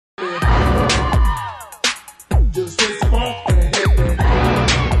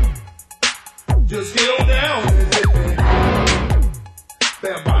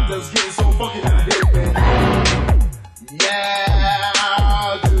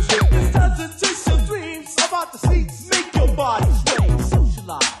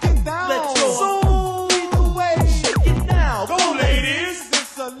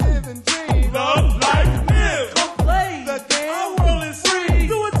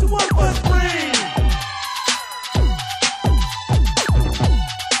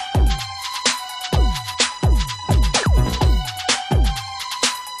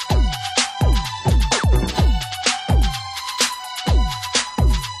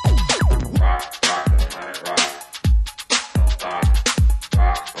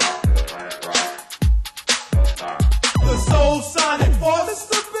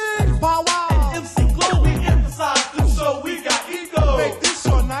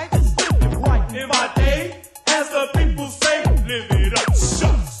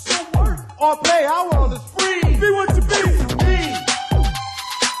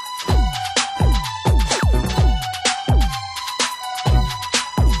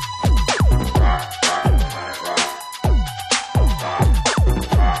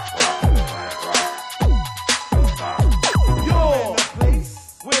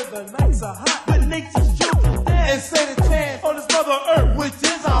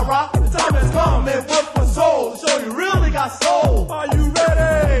which is our rock. The time has come and work for soul. Show you really got soul. Are you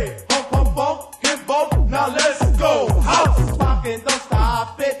ready? Pump, pump, pump, hip bump. Now let's go. House is rocking, don't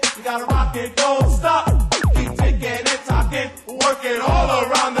stop it. You gotta rock it, don't stop. Keep ticking and talking, working all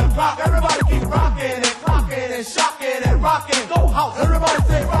around the clock. Everybody keep rocking and clocking and shocking and rocking. Go house. Everybody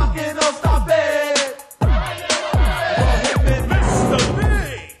say rocking, don't stop it.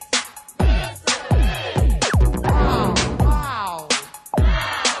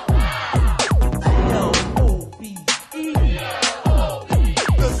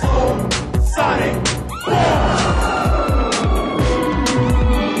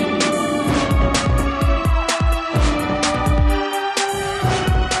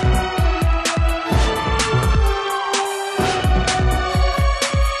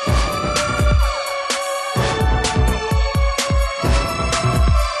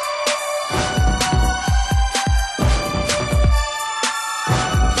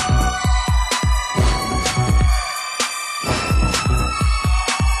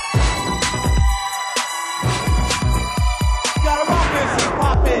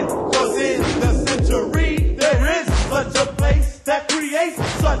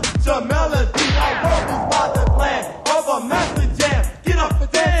 Such a melody, our world is by the plan of a master.